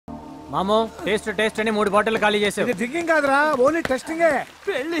మామో taste అని 3 bottle ఖాళీ చేసావు. ఇది డ్రింకింగ్ కాదురా, ఓన్లీ టెస్టింగే.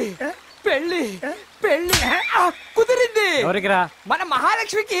 పెళ్లి పెళ్లి పెళ్లి కుదిరింది. ఎవరికిరా? మన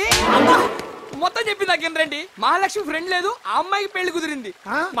మహాలక్ష్మికి. మొత్తం చెప్పి నాకేంటండి, మహాలక్ష్మి ఫ్రెండ్ లేదు, ఆ అమ్మాయికి పెళ్లి కుదిరింది.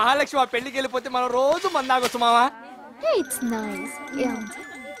 మహాలక్ష్మి ఆ పెళ్లికి వెళ్ళిపోతే మనం రోజు మందాగొచ్చు మావా.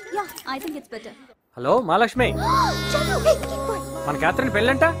 హలో మహాలక్ష్మి, మన క్యాథరిన్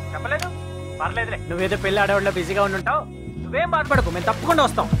పెళ్ళంట చెప్పలేదు. పర్లేదులే, నువ్వేదో పెళ్లి ఆడవాళ్ళ బిజీగా ఉండుంటావు, నువ్వేం బాధపడకు, మేము తప్పకుండా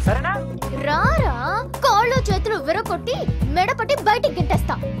వస్తాం సరేనా? రారా, కాళ్ళు చేతులు విరగొట్టి మెడపట్టి బయటికి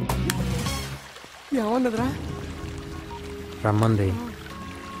గిట్టేస్తా. ఏమన్నదిరా? రమ్మంది,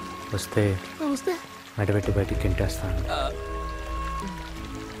 వస్తే మెడపెట్టి బయటికి గింటేస్తాను.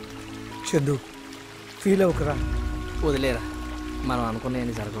 చందు ఫీల్ అవ్వకరా. వదిలేరా, మనం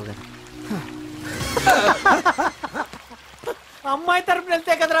అనుకున్నాయని జరగవు కదా. అమ్మాయి తరపున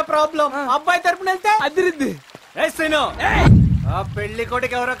వెళ్తే కదరా ప్రాబ్లం, అబ్బాయి తరపున వెళ్తే అదిరిద్ది. ఆ పెళ్లి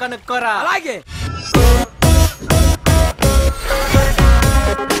కొడుకు ఎవరో కనుక్కోరా. అలాగే.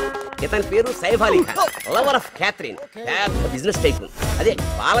 ఇతని పేరు Saif Ali Khan, lover of Catherine. Business type. అదే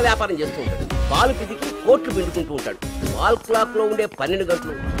పాల వ్యాపారం చేస్తూ ఉంటాడు. పాలు పితికి కోట్లు పిండుకుంటూ ఉంటాడు. వాల్ క్లాక్ లో ఉండే 12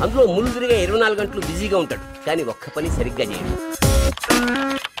 గంటలు, అందులో ముళ్ళు తిరిగే 24 గంటలు బిజీగా ఉంటాడు. కానీ ఒక్క పని సరిగ్గా చేయడు.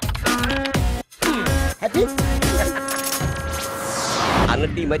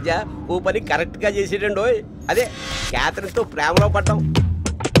 అన్నట్టు ఈ మధ్య ఓ పని కరెక్ట్ గా చేసేటండో, అదే క్యాథరిన్ తో ప్రేమలో పడ్డాం.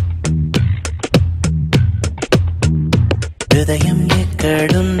 హృదయం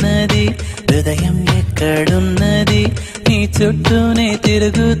ఎక్కడున్నది, హృదయం ఎక్కడున్నది, నీ చుట్టూనే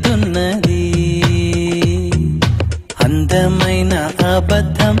తిరుగుతున్నది. అందమైన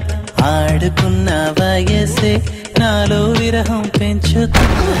అబద్ధం ఆడుకున్న వయసే నాలో విరహం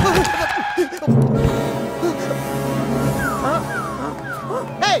పెంచుతున్నది.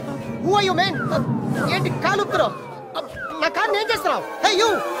 ఏంటి కాలుపుతురా? నా కారు ఏం చేస్తున్నావు?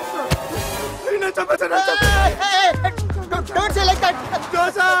 Don't say like that.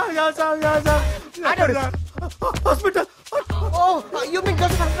 Hospital. Oh, you mean go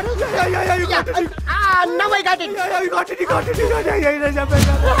to hospital? Yeah, you got it. Now I got it. Yeah, you got it.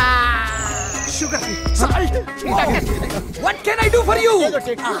 Sugar, salt. What can I do for you?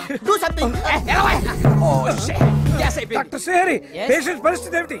 Do something. Oh shit. Yes, I doctor Srihari, patient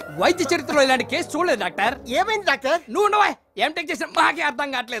పరిస్థితి ఏమిటి? వైద్య చరిత్రలో ఇలాంటి case చూడలేదు doctor. ఏమైంది doctor? నువ్వు MTech చేసిన మాకే అర్థం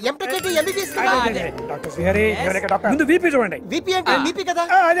కావట్లేదు. ఎంటెక్ ఎంబీబీఎస్ డాక్టర్ శ్రీహరి, ముందు బీపీ చూడండి. బీపీ అంటే బీపీ కదా?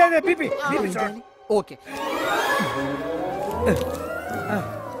 అదే బీపీ చూడండి. ఓకే.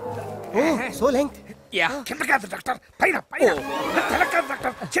 So length. యా. కింద కాదు డాక్టర్, పైన తల కాదు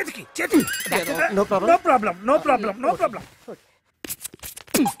డాక్టర్, చేతికి. No problem.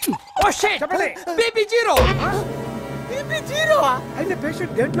 Oh shit. BP zero. అయితే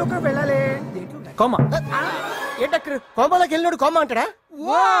పేషెంట్ దేంట్లోకి వెళ్ళాలి? కోమా. ఏ డాక్టర్ కోమాలోకి వెళ్ళినాడు కోమా అంటారా?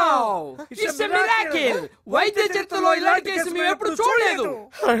 Wow, it's a miracle. వైద్య చరిత్రలో ఇలాంటి కేసు మేము ఎప్పుడు చూడలేదు.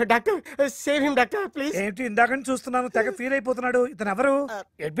 Doctor save him doctor please. ఏంటి ఇందాక నుంచి చూస్తున్నాను, తెగ ఫీల్ అయిపోతున్నాడు. ఇతను ఎవరు?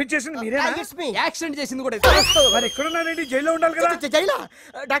 అడ్మిట్ చేసింది మీరేనా? యాక్సిడెంట్ చేసింది కూడా. మరి ఎక్కడున్నాడండి? జైల్లో ఉండాలి కదా. జైలా?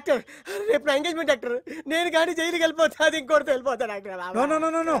 డాక్టర్ రేపు నా ఎంగేజ్మెంట్ డాక్టర్. నేను కానీ జైలుకి వెళ్ళిపోతా, అది ఇంకోటితో వెళ్ళిపోతా doctor.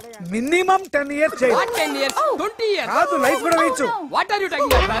 No minimum 10 years jail. 10 years 20 years కాదు, లైఫ్ కూడా వేయచ్చు. What are you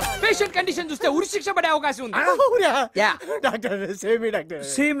talking about? Patient condition చూస్తే ఉరి శిక్ష పడే అవకాశం ఉంది. Yeah doctor save me doctor.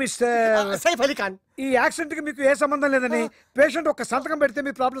 C mister Saif Ali Khan, ఈ యాక్సిడెంట్ కి మీకు ఏ సంబంధం లేదని పేషెంట్ ఒక సంతకం పెడితే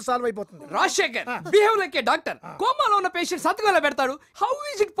మీ ప్రాబ్లం సాల్వ్ అయిపోతుంది. రాజశేఖర్, బిహేవ్ లైక్ ఏ డాక్టర్. కోమాలో ఉన్న పేషెంట్ సంతకం ఎలా పెడతాడు? How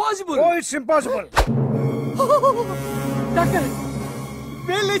is it possible? Oh it's impossible. Doctor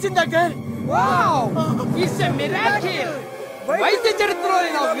వేల్ లేచింది doctor. Wow, it's a miracle. వైద్య చరిత్రలో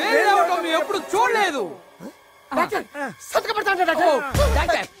ఇలా వేల్ అవటం మేము ఎప్పుడు చూడలేదు. డాక్టర్ సంతకం పెడతాను డాక్టర్.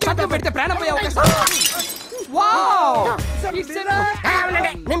 డాక్టర్ సంతకం పెడితే ప్రాణం పోయే అవకాశం. వావ్, ఇట్స్ ఎ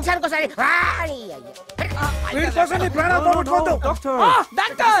నిమిషానికోసారి వీడి కోసం నీ ప్రాణాలు పోగొట్టుకోవద్దు.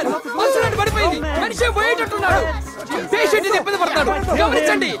 డాక్టర్ మనుషులను పడిపోయింది, మనిషి పోయేటట్టున్నాడు. పేషెంట్ ఇబ్బంది పడతాడు,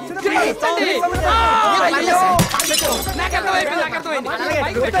 గమనించండి.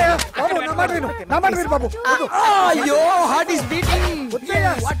 అయ్యో, heart is beating.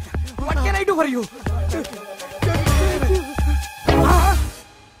 What can I do for you?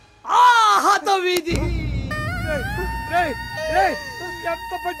 హతవిధి.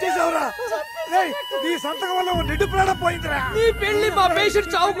 ఎంత పని చేసావురా? నీ సంతకం వల్ల నిండు ప్రాణం పోయిందిరా. నీ పెళ్లి మా పేషెంట్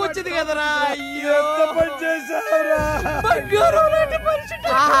చావుకు వచ్చింది కదరా. ఎంత పని చేసావురా?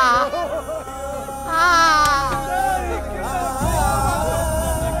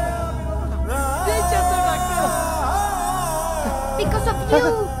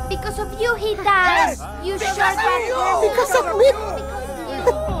 Because of you he dies. You shot him. Because of me.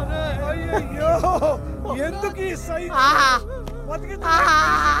 ఎందుకు ఈ సైన్?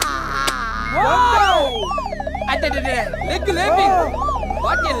 లెగ్ లేపి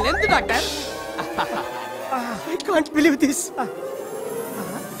what a length doctor. I can't believe this.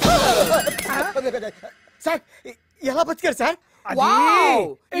 Sir ఎలా బతికారు sir? Wow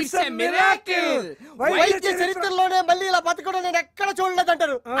it's a miracle. వైద్య చరిత్రలోనే మళ్ళీ ఇలా బతకడం నేను ఎక్కడ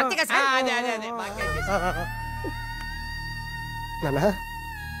చూడలేదంటారు. అంతేగా సార్? అదే అదే అదే నానా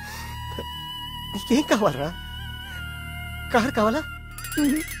నీకేం కావాలరా? కార్ కావాలా?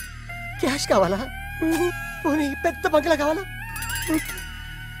 క్యాష్ కావాలా? పోనీ పెద్ద బంగ్లా కావాలా?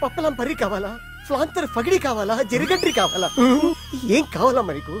 పప్పలం పర్రి కావాలా? ఫ్లాంతర్ ఫగిడి కావాలా? జరిగట్రి కావాలా? ఏం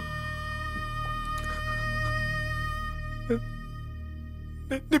కావాలమ్మా నీకు?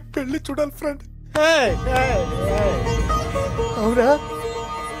 నీ పెళ్లి చూడాలి ఫ్రెండ్. అవునా?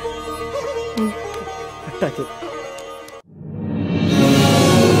 అట్టాకే.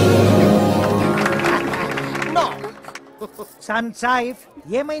 సన్ సైఫ్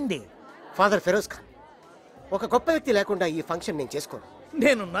ఏమైంది? ఫాదర్ ఫిరోజ్ ఖాన్, ఒక గొప్ప వ్యక్తి లేకుండా ఈ ఫంక్షన్ నేను చేసుకోను.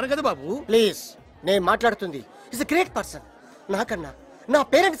 నేనున్నాను కదా బాబు. ప్లీజ్, నేను మాట్లాడుతుంది ఇస్ గ్రేట్ పర్సన్. నాకన్నా, నా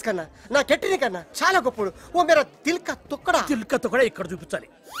పేరెంట్స్ కన్నా, నా కెట్టిని కన్నా చాలా గొప్పడు. ఓ మేరా దిల్ కా తుక్కడా. చిల్కతో కూడా ఇక్కడ చూపించాలి.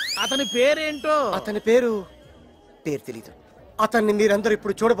 అతని పేరేంటో? అతని పేరు తెలీదు. అతన్ని మీరందరూ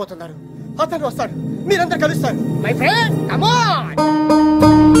ఇప్పుడు చూడబోతున్నారు. అతను వస్తాడు, మీరందరూ కలుస్తారు. My friend come on.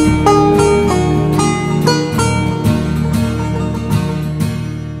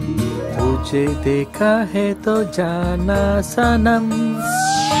 तुझे देखा है तो जाना सनम.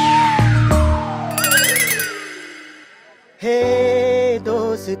 हे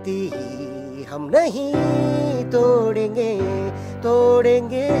दोस्ती हम नहीं तोड़ेंगे,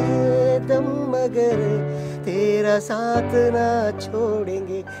 तोड़ेंगे दम मगर तेरा साथ ना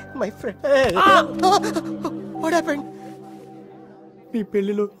छोड़ेंगे. My friend. What happened? మీ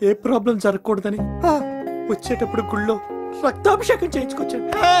పెళ్లిలో ఏ ప్రాబ్లం జరగకూడదని వచ్చేటప్పుడు గుళ్ళో రక్తాభిషేకం చేయించుకొచ్చాను.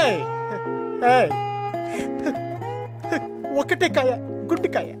 ఒకటే కాయ,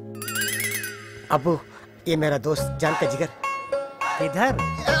 గుడ్డికాయ. అబ్బో, ये मेरा दोस्त जान का जिगर. इधर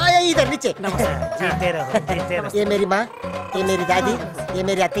इधर नीचे. जीते रहो, जीते रहो. ये मेरी माँ, ये मेरी दादी, ये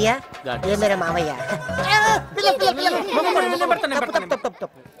मेरी अतिया, ये मेरा मावैया.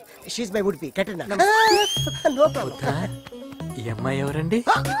 She's my would-be, Katrina. No problem. ఈ అమ్మాయి ఎవరండి?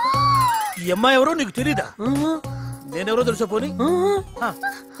 ఈ అమ్మాయి ఎవరో నీకు తెలీదా? నేనెవరో తెలుసా? పోనీ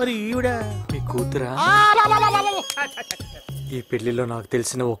మరి ఈవిడ మీ కూతురా? ఈ పెళ్లిలో నాకు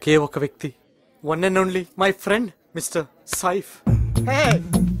తెలిసిన ఒకే ఒక వ్యక్తి, one and only my friend mister Saif.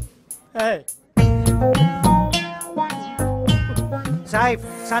 Saif,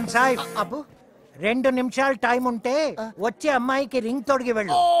 sun Saif. అబ్బు, 2 నిమిషాలు టైం ఉంటే వచ్చే అమ్మాయికి రింగ్ తొడిగి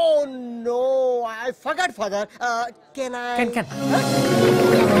వెళ్ళు. oh no, I forgot father. Can I? Can.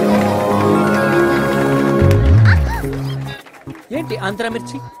 ఏంటి ఆంధ్ర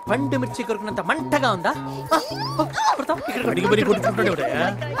మిర్చి, పండు మిర్చి కొరుకున్నంత మంటగా ఉందా? అడిగి మరి కొట్టుకుంటాడు.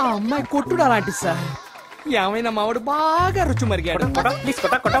 ఆ అమ్మాయి కొట్టుడు అలాంటి సార్. ఏమైనా మావాడు బాగా రుచి మరిగాడు.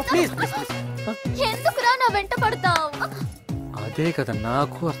 ఎందుకురా నా వెంట పడతావు? అదే కదా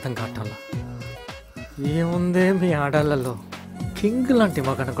నాకు అర్థం కావటంలా. ఏముందే మీ ఆడాళ్ళలో కింగ్ లాంటి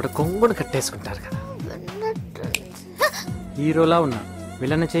మగను కూడా కొంగును కట్టేసుకుంటారు కదా. హీరోలా ఉన్నా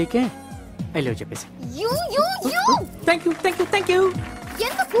విలన్ చేయకే ఐ లవ్ చెప్పేసి. Thank you.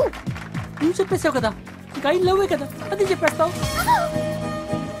 ఎందుకు? నువ్వు చెప్పేసావు కదా, ఇంకా ఐ లవ్ కదా, అది చెప్పేస్తావు.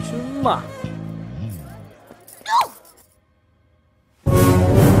 చుమ్మా.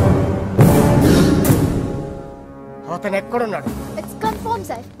 అతను ఎక్కడున్నాడు? ఇట్స్ కన్ఫర్మ్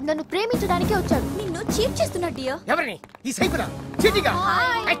సార్, నన్ను ప్రేమించడానికి వచ్చాడు. నిన్ను చీట్ చేస్తున్నాడు డియర్. ఎవరిని? ఈ సైపురా చీటిగా.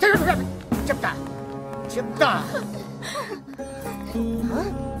 చెప్తా.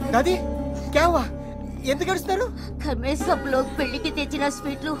 దాది క్యా హువా? ఎందుకు ఏడుస్తున్నారు? घर में सब लोग పెళ్లికి తెచ్చిన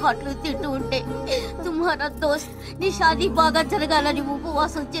స్వీట్లు హాట్లు తింటూ ఉంటే తుమ్హారా దోస్త్ నీ షాదీ బాగా జరగాలని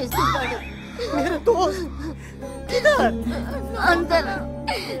ఉపవాసం చేస్తున్నాడు. मेरा दोस्त किधर? अंदर.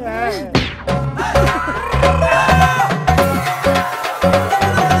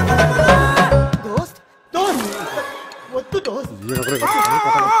 दोस्त వద్దు దోస్త్.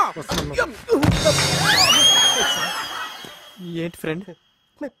 ఏంటి friend?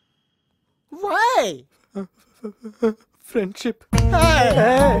 Why? Friendship.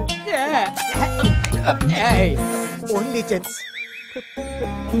 Only gents.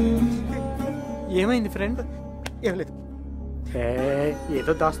 ఏమైంది ఫ్రెండ్? ఏం లేదు.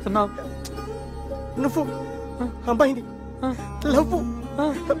 ఏదో దాస్తున్నావు. నువ్వు అమ్మాయిని లవ్,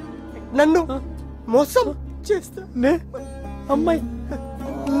 నన్ను మోసం చేస్తా. అమ్మాయి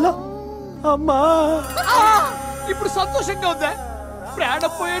అమ్మా. ఇప్పుడు సంతోషంగా ఉందా?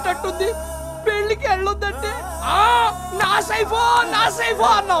 ప్రాణం పోయేటట్టుంది. పెళ్లికి వెళ్ళొద్దంటే నా సైఫో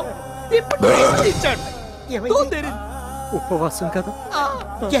అన్నావు. ఇప్పుడు ఇచ్చాడు. ఉపవాసం కదా,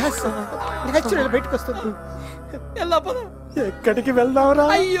 గ్యాస్ నేచురల్ బయటకు వస్తుంది. ఎక్కడికి వెళ్దాంరా?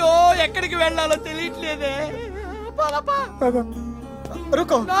 అయ్యో ఎక్కడికి వెళ్ళాలో తెలియట్లేదే.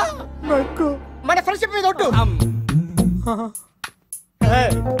 రుకో, మన ఫ్రెండ్షిప్ మీద ఒట్టు.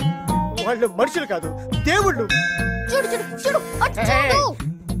 వాళ్ళు మనుషులు కాదు, దేవుళ్ళు. చూడు చూడు చూడు అటు చూడు.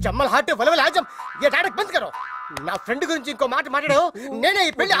 జమ్మల్ హాట్ వలవల ఆజం ये डायरेक्ट बंद करो. నా ఫ్రెండ్ గురించి ఇంకో మాట మాట్లాడావు, నేనే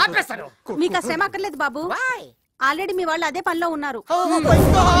ఈ పెళ్లి ఆపేస్తాను. మీకు ఆ శ్రమ అక్కర్లేదు బాబు, ఆల్రెడీ మీ వాళ్ళు అదే పనిలో ఉన్నారు.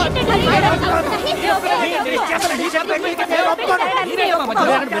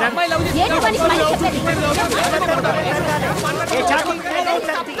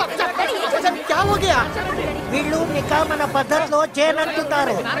 వీళ్ళు నికా మన పద్ధతిలో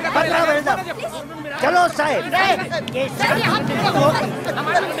చేయనంటున్నారు. వెళ్దాం. చలో సాహెబ్.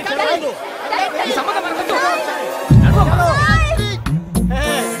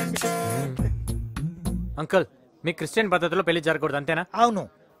 అంకుల్, మీకు క్రిస్టియన్ పద్ధతిలో పెళ్లి జరగకూడదు అంతేనా? అవును.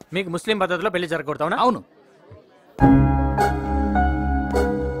 మీకు ముస్లిం పద్ధతిలో పెళ్లి జరగకూడదు అవునా? అవును.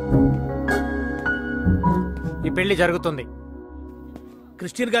 ఈ పెళ్లి జరుగుతుంది.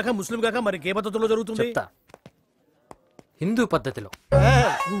 క్రిస్టియన్ కాక ముస్లిం కాక మరి ఏ పద్ధతిలో జరుగుతుంది? చెప్తా. హిందూ పద్ధతిలో.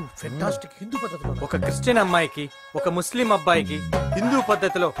 ఫెంటాస్టిక్. హిందూ పద్ధతిలో ఒక క్రిస్టియన్ అమ్మాయికి ఒక ముస్లిం అబ్బాయికి హిందూ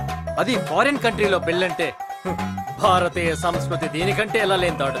పద్ధతిలో, అది ఫారిన్ కంట్రీలో పెళ్ళంటే భారతీయ సంస్కృతి దీనికంటే ఎలా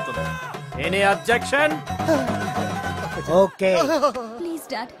లేని దాడుతుంది. Any objection? Okay. Please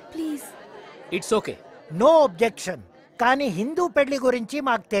dad please. It's okay. No objection. కానీ హిందూ పెళ్లి గురించి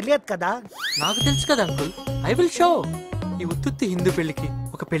మాకు తెలియదు కదా. నాకు తెలుసు కదా అంకుల్, ఐ విల్ షో. ఈ ఉత్తుత్తి హిందూ పెళ్లికి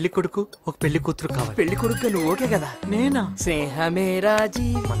ఒక పెళ్లి కొడుకు ఒక పెళ్లి కూతురు కావాలి. పెళ్లి కొడుకు నువ్వు ఓకే కదా? నేనా? స్నేహమేరాజీ.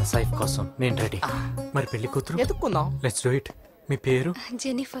 మన సైఫ్ కోసం నేను రెడీ. మరి పెళ్లి కూతురు ఎత్తుకుందాం. Let's do it. మీ పేరు?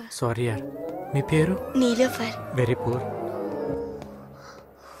 జెనిఫర్. సారీ యార్, మీ పేరు? Niloufer. Very poor.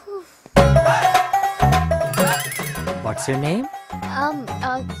 What's your name?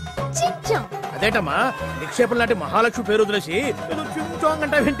 చిచ్చా. అదేటమ్మా, నిక్షేపం లాంటి మహాలక్ష్మి పేరు వదిలేసి చించాంగ్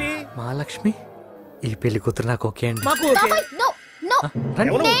అంటావేంటి? మహాలక్ష్మి, ఈ పెళ్లి కూతురు నాకు ఓకే అండి. మాకు బాబాయ్ నో నో,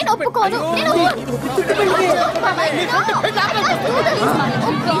 నేను ఒప్పుకోను. నేను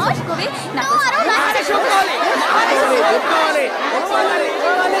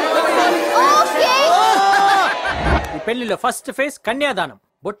ఈ పెళ్లిలో ఫస్ట్ ఫేజ్ కన్యాదానం.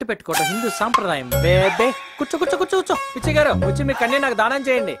 బొట్టు పెట్టుకోవడం హిందూ సాంప్రదాయం. బేబే కూర్చో కూర్చో కూర్చో కూర్చో. పిచ్చి గారు వచ్చి మీ కన్య నాకు దానం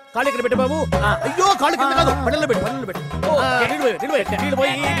చేయండి. కాళ్ళు ఇక్కడ పెట్టు బాబు. అయ్యో కాళ్ళు కింద కాదు, పళ్ళల్లో పెట్టు, పళ్ళల్లో పెట్టు.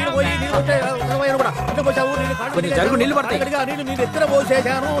 జరుగు, నీళ్లు పడతాయి. నీళ్ళు ఎత్తున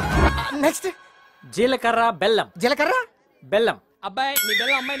పోసేశాను. నెక్స్ట్ జీలకర్ర బెల్లం. జీలకర్ర బెల్లం. అబ్బాయి నీ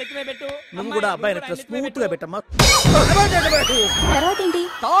బెల్లం అమ్మాయి నెత్తిమే పెట్టు. నువ్వు కూడా అబ్బాయి నెత్తిన స్మూత్ గా పెట్టమ్మా. తర్వాత ఏంటి?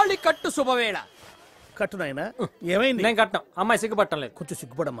 తాళి కట్టు శుభవేళ. కట్టు నాయనా. ఏమైంది? నేను కట్నం. అమ్మాయి సిగ్గుపట్టం లేదు. కొంచెం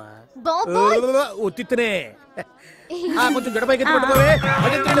సిగ్గుపడమ్మా. బాబాయ్ ఉత్తినే కొంచెం గడపైకి పట్టుకోవే.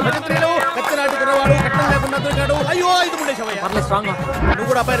 భజంత్రీలు కత్తినాటి కుర్రవాడు కట్టం లేకుండా దొరికాడు. అయ్యో ఇది ఉండేసావయ్యా. స్ట్రాంగ్. నువ్వు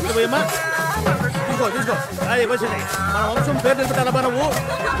కూడా అబ్బాయి ఎత్తుకు పోయమ్మా. తీసుకో తీసుకో. మన వంశం పేరు నిలబెట్టాలమ్మా నువ్వు.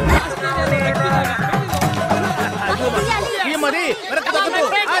 మరి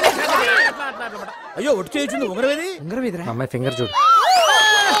అయ్యో ఒట్టి చేయించింది. ఉంగరమేది? ఉంగరం. అమ్మాయి ఫింగర్ చూడు.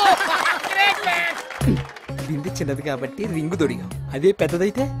 బింది చిన్నది కాబట్టి రింగు దొడిగాం, అదే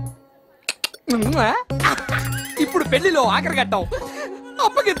పెద్దదైతే. ఇప్పుడు పెళ్లిలో ఆఖరి కట్టాం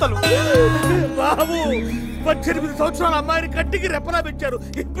అప్పగింతలు. బాబు 18 సంవత్సరాల అమ్మాయిని కట్టికి రెప్పలా పెంచారు,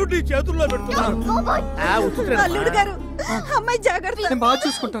 ఇప్పుడు నీ చేతుల్లో పెడుతున్నారు. అల్లుడు గారు, అమ్మాయి జాగ్రత్త. నేను బాగా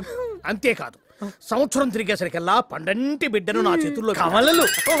చూసుకుంటాను. అంతేకాదు, సంవత్సరం తిరిగేసరికల్లా పండంటి బిడ్డను నా చేతుల్లో కమలలు.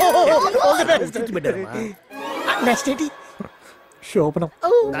 నెక్స్ట్ ఏంటి? శోభనం.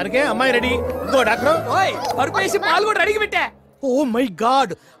 దానికే అమ్మాయి రెడీ. ఇంకో డాక్టర్ పరుపేసి పాలు కూడా అడిగి పెట్టా. ఓ మై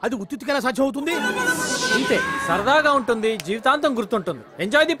గాడ్, అది ఉత్తికలా సాధ్యం అవుతుంది? ఇంతే, సరదాగా ఉంటుంది, జీవితాంతం గుర్తుంటుంది.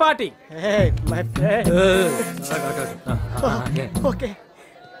 Enjoy the party. ఓకే.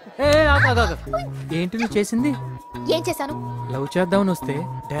 ఏంటి నువ్వు చేసింది? ఏం చేశాను? లవ్ చేద్దామని వస్తే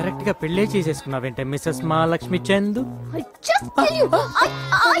డైరెక్ట్ గా పెళ్లే చేసేసుకున్నావేంటే missus Mahalakshmi Chandu.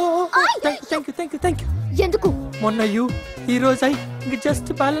 Thank you. ఎందుకు? మొన్న యూ, ఈ రోజు ఐ, జస్ట్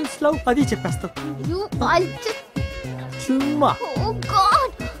బ్యాలెన్స్ లవ్, అది చెప్పేస్తావు. చుమ్మా.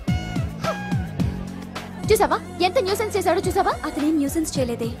 చూసావా ఎంత న్యూసెన్స్ చేశాడో? చూసావా? అతనేం న్యూసెన్స్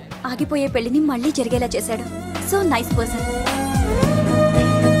చేయలేదే, ఆగిపోయే పెళ్లిని మళ్ళీ జరిగేలా చేశాడు. So nice person.